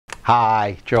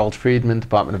Hi, Gerald Friedman,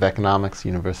 Department of Economics,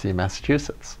 University of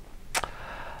Massachusetts.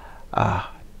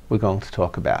 We're going to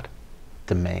talk about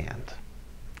demand.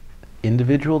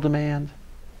 Individual demand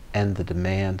and the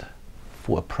demand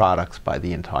for products by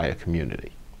the entire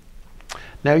community.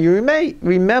 Now you may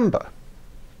remember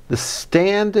the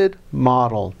standard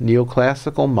model,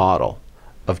 neoclassical model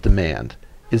of demand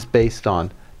is based on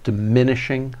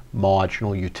diminishing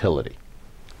marginal utility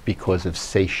because of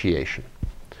satiation.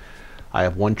 I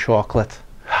have one chocolate,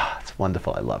 it's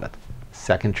wonderful, I love it.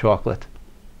 Second chocolate,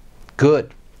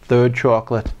 good. Third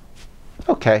chocolate,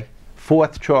 okay.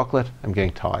 Fourth chocolate, I'm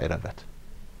getting tired of it.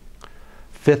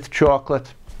 Fifth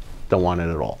chocolate, don't want it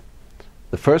at all.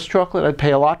 The first chocolate I'd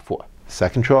pay a lot for.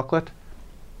 Second chocolate,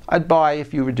 I'd buy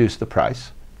if you reduce the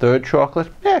price. Third chocolate,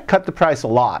 cut the price a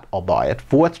lot, I'll buy it.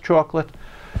 Fourth chocolate,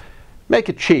 make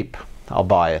it cheap, I'll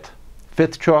buy it.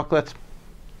 Fifth chocolate,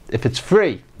 if it's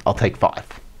free, I'll take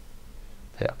 5.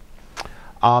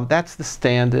 That's the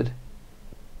standard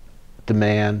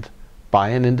demand by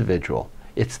an individual.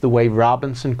 It's the way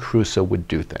Robinson Crusoe would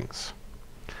do things.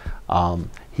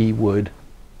 He would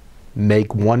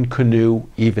make one canoe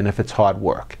even if it's hard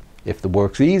work. If the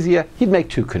work's easier, he'd make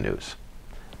 2 canoes.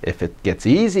 If it gets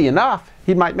easy enough,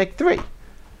 he might make 3.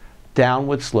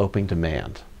 Downward sloping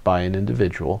demand by an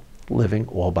individual living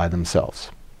all by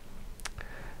themselves.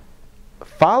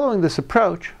 Following this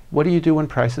approach, what do you do when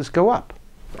prices go up?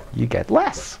 You get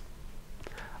less.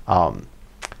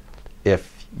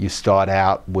 If you start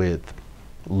out with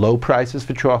low prices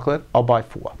for chocolate, I'll buy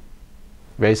 4.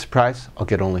 Raise the price, I'll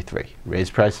get only 3. Raise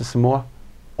prices some more,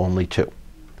 only 2.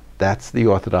 That's the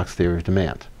orthodox theory of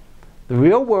demand. The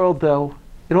real world, though,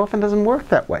 it often doesn't work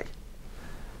that way.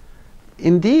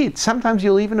 Indeed, sometimes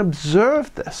you'll even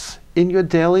observe this in your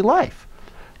daily life.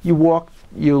 You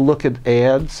look at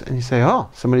ads and you say, oh,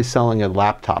 somebody's selling a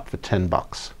laptop for 10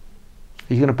 bucks.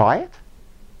 Are you going to buy it?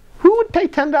 Who would pay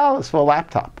 $10 for a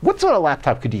laptop? What sort of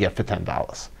laptop could you get for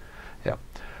 $10? Yeah.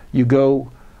 You go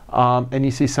and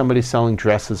you see somebody selling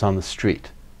dresses on the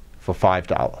street for $5.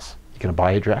 You going to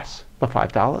buy a dress for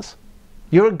 $5?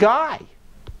 You're a guy.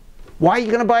 Why are you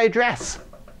going to buy a dress?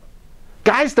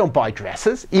 Guys don't buy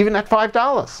dresses, even at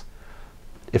 $5.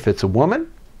 If it's a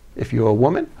woman, if you're a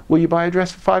woman, will you buy a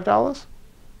dress for $5?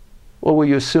 Or will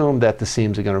you assume that the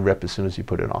seams are going to rip as soon as you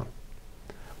put it on?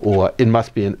 Or it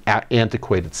must be an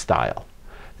antiquated style.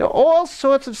 There are all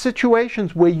sorts of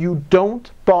situations where you don't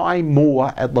buy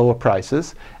more at lower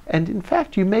prices, and in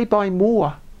fact you may buy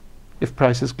more if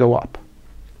prices go up.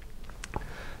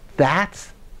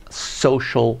 That's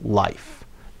social life.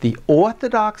 The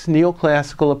orthodox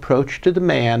neoclassical approach to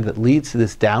demand that leads to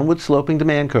this downward sloping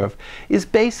demand curve is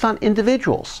based on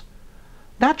individuals.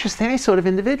 Not just any sort of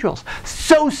individuals.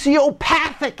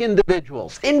 Sociopathic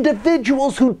individuals.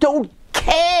 Individuals who don't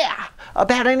care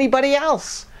about anybody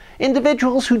else.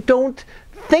 Individuals who don't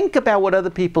think about what other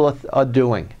people are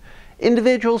doing.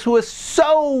 Individuals who are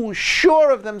so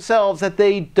sure of themselves that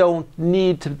they don't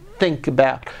need to think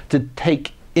about, to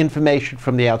take information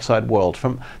from the outside world,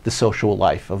 from the social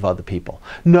life of other people.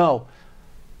 No,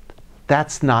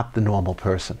 that's not the normal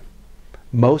person.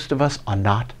 Most of us are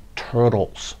not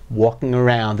turtles walking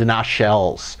around in our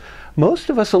shells. Most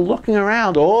of us are looking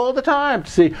around all the time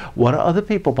to see, what are other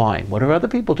people buying? What are other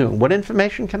people doing? What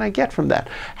information can I get from that?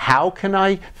 How can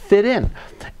I fit in?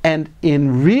 And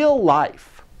in real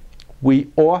life, we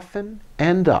often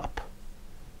end up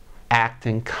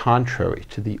acting contrary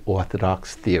to the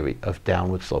orthodox theory of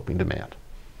downward sloping demand.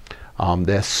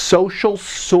 There's social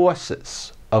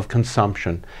sources of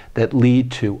consumption that lead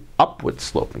to upward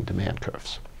sloping demand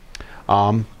curves.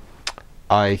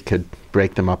 I could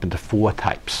break them up into 4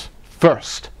 types.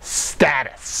 First,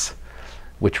 status,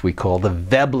 which we call the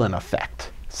Veblen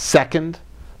effect. Second,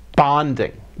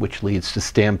 bonding, which leads to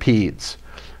stampedes.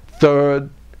 Third,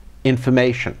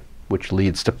 information, which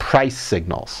leads to price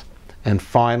signals. And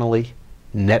finally,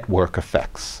 network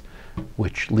effects,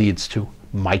 which leads to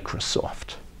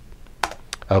Microsoft.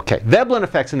 Okay, Veblen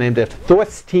effects are named after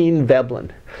Thorstein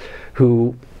Veblen,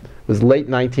 who was late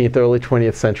 19th, early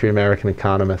 20th century American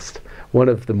economist, one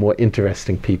of the more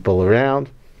interesting people around.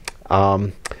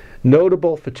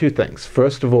 Notable for 2 things.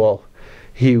 First of all,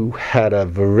 he had a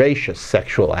voracious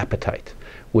sexual appetite,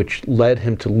 which led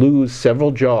him to lose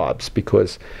several jobs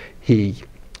because he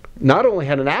not only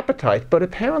had an appetite, but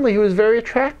apparently he was very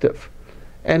attractive.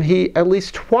 And at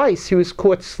least twice, he was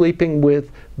caught sleeping with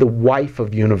the wife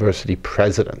of university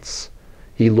presidents.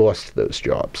 He lost those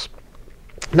jobs.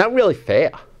 Not really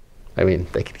fair. I mean,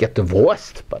 they could get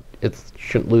divorced, but it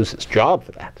shouldn't lose his job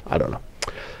for that. I don't know.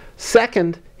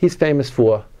 Second, he's famous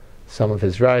for some of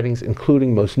his writings,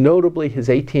 including most notably his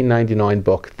 1899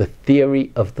 book, The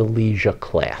Theory of the Leisure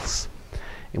Class,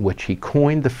 in which he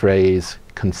coined the phrase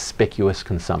conspicuous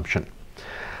consumption.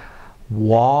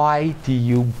 Why do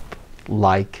you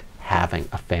like having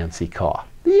a fancy car?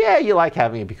 Yeah, you like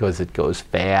having it because it goes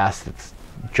fast, it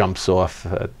jumps off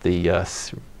at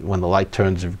when the light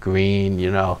turns green,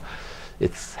 you know,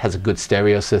 it has a good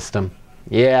stereo system.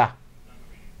 Yeah.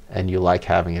 And you like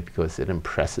having it because it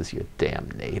impresses your damn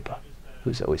neighbor,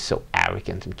 who's always so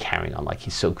arrogant and carrying on like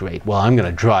he's so great. Well, I'm going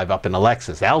to drive up in a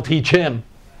Lexus. I'll teach him.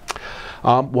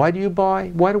 Why do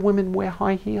women wear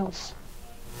high heels?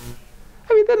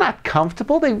 I mean, they're not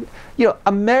comfortable.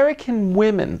 American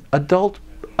women, adult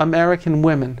American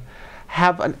women,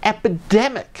 have an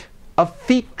epidemic of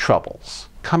feet troubles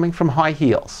coming from high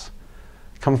heels,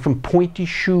 coming from pointy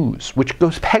shoes, which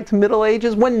goes back to Middle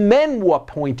Ages when men wore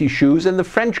pointy shoes, and the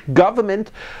French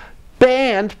government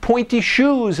banned pointy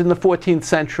shoes in the 14th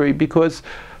century because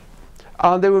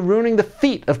they were ruining the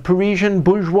feet of Parisian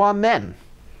bourgeois men.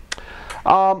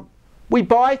 We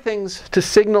buy things to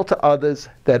signal to others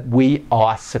that we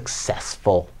are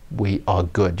successful, we are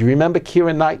good. Do you remember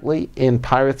Keira Knightley in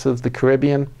Pirates of the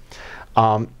Caribbean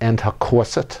and her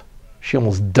corset? She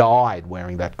almost died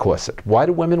wearing that corset. Why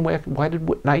did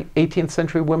 18th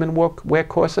century women wear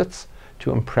corsets?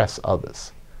 To impress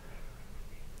others.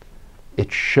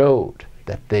 It showed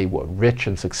that they were rich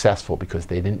and successful because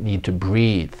they didn't need to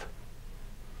breathe.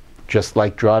 Just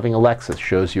like driving a Lexus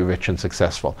shows you're rich and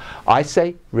successful. I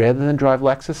say, rather than drive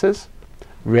Lexuses,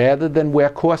 rather than wear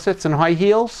corsets and high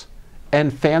heels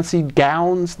and fancy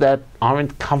gowns that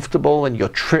aren't comfortable and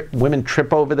women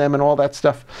trip over them and all that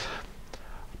stuff,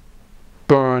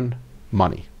 burn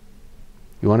money.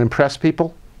 You want to impress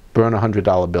people? Burn a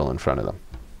 $100 bill in front of them.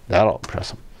 That'll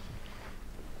impress them.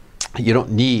 You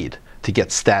don't need to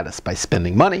get status by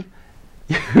spending money.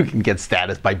 You can get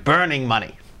status by burning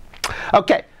money.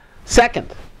 Okay,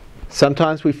 second,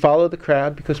 sometimes we follow the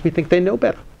crowd because we think they know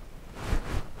better.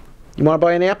 You want to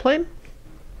buy an airplane?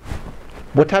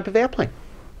 What type of airplane?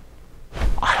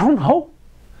 I don't know.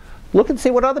 Look and see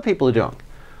what other people are doing.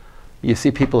 You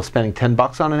see people spending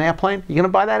 $10 on an airplane. You going to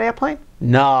buy that airplane?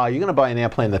 No, you're going to buy an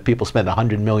airplane that people spend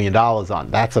 $100 million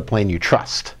on. That's a plane you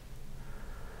trust.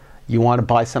 You want to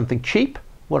buy something cheap?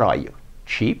 What are you?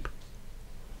 Cheap?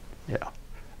 Yeah.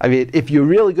 I mean, if you're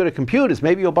really good at computers,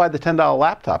 maybe you'll buy the $10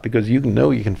 laptop because you know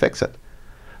you can fix it.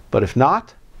 But if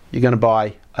not, you're going to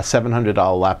buy a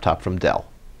 $700 laptop from Dell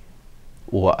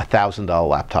or a $1,000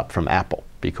 laptop from Apple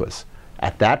because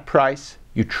at that price,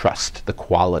 you trust the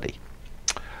quality.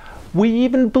 We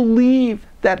even believe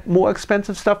that more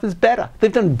expensive stuff is better.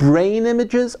 They've done brain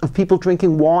images of people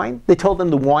drinking wine. They told them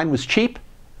the wine was cheap.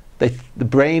 The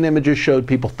brain images showed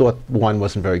people thought wine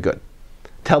wasn't very good.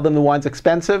 Tell them the wine's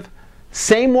expensive.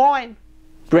 Same wine.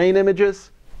 Brain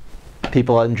images.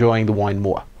 People are enjoying the wine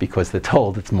more because they're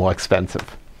told it's more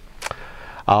expensive.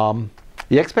 The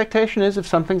expectation is if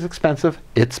something's expensive,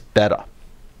 it's better.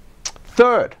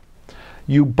 Third,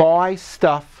 you buy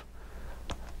stuff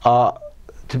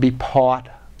to be part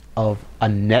of a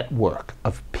network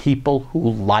of people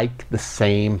who like the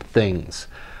same things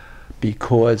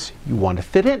because you want to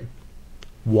fit in.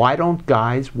 Why don't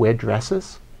guys wear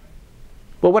dresses?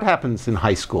 Well, what happens in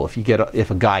high school if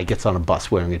a guy gets on a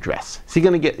bus wearing a dress? Is he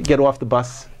going to get off the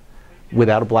bus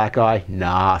without a black eye?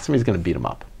 Nah, somebody's going to beat him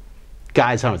up.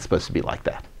 Guys aren't supposed to be like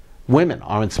that. Women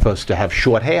aren't supposed to have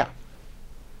short hair.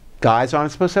 Guys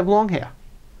aren't supposed to have long hair.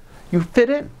 You fit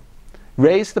in.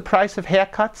 Raise the price of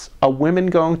haircuts. Are women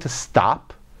going to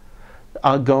stop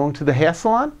going to the hair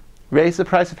salon? Raise the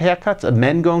price of haircuts. Are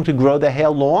men going to grow their hair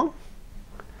long?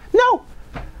 No.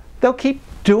 They'll keep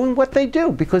doing what they do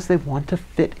because they want to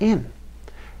fit in.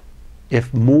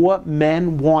 If more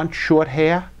men want short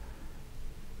hair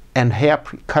and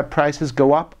haircut prices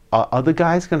go up, are other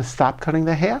guys going to stop cutting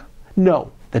their hair?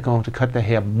 No. They're going to cut their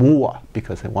hair more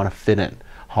because they want to fit in.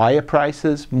 Higher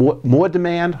prices, more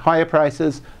demand, higher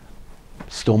prices,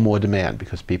 still more demand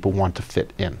because people want to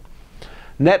fit in.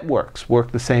 Networks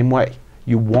work the same way.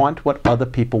 You want what other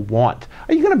people want.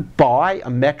 Are you going to buy a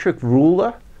metric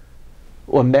ruler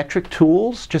or metric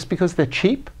tools just because they're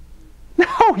cheap?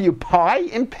 No, you buy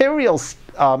imperial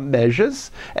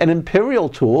measures and imperial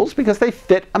tools because they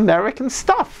fit American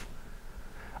stuff.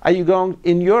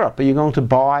 In Europe, are you going to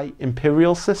buy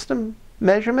imperial system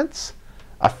measurements?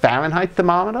 A Fahrenheit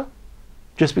thermometer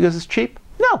just because it's cheap?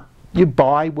 No. You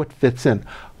buy what fits in.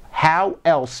 How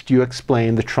else do you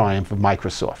explain the triumph of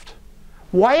Microsoft?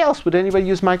 Why else would anybody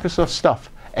use Microsoft stuff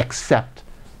except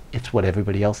it's what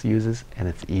everybody else uses and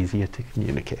it's easier to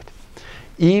communicate?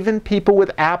 Even people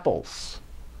with Apples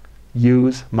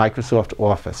use Microsoft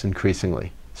Office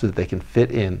increasingly so that they can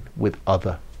fit in with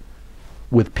other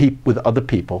people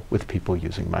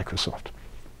using Microsoft.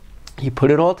 You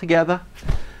put it all together,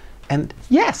 and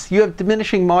yes, you have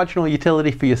diminishing marginal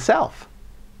utility for yourself.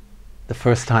 The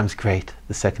first time's great,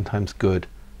 the second time's good,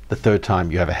 the third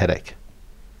time you have a headache.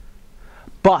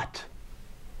 But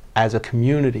as a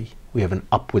community, we have an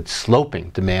upward sloping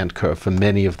demand curve for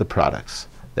many of the products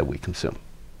that we consume.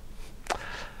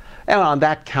 And on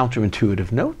that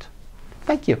counterintuitive note,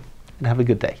 thank you and have a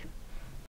good day.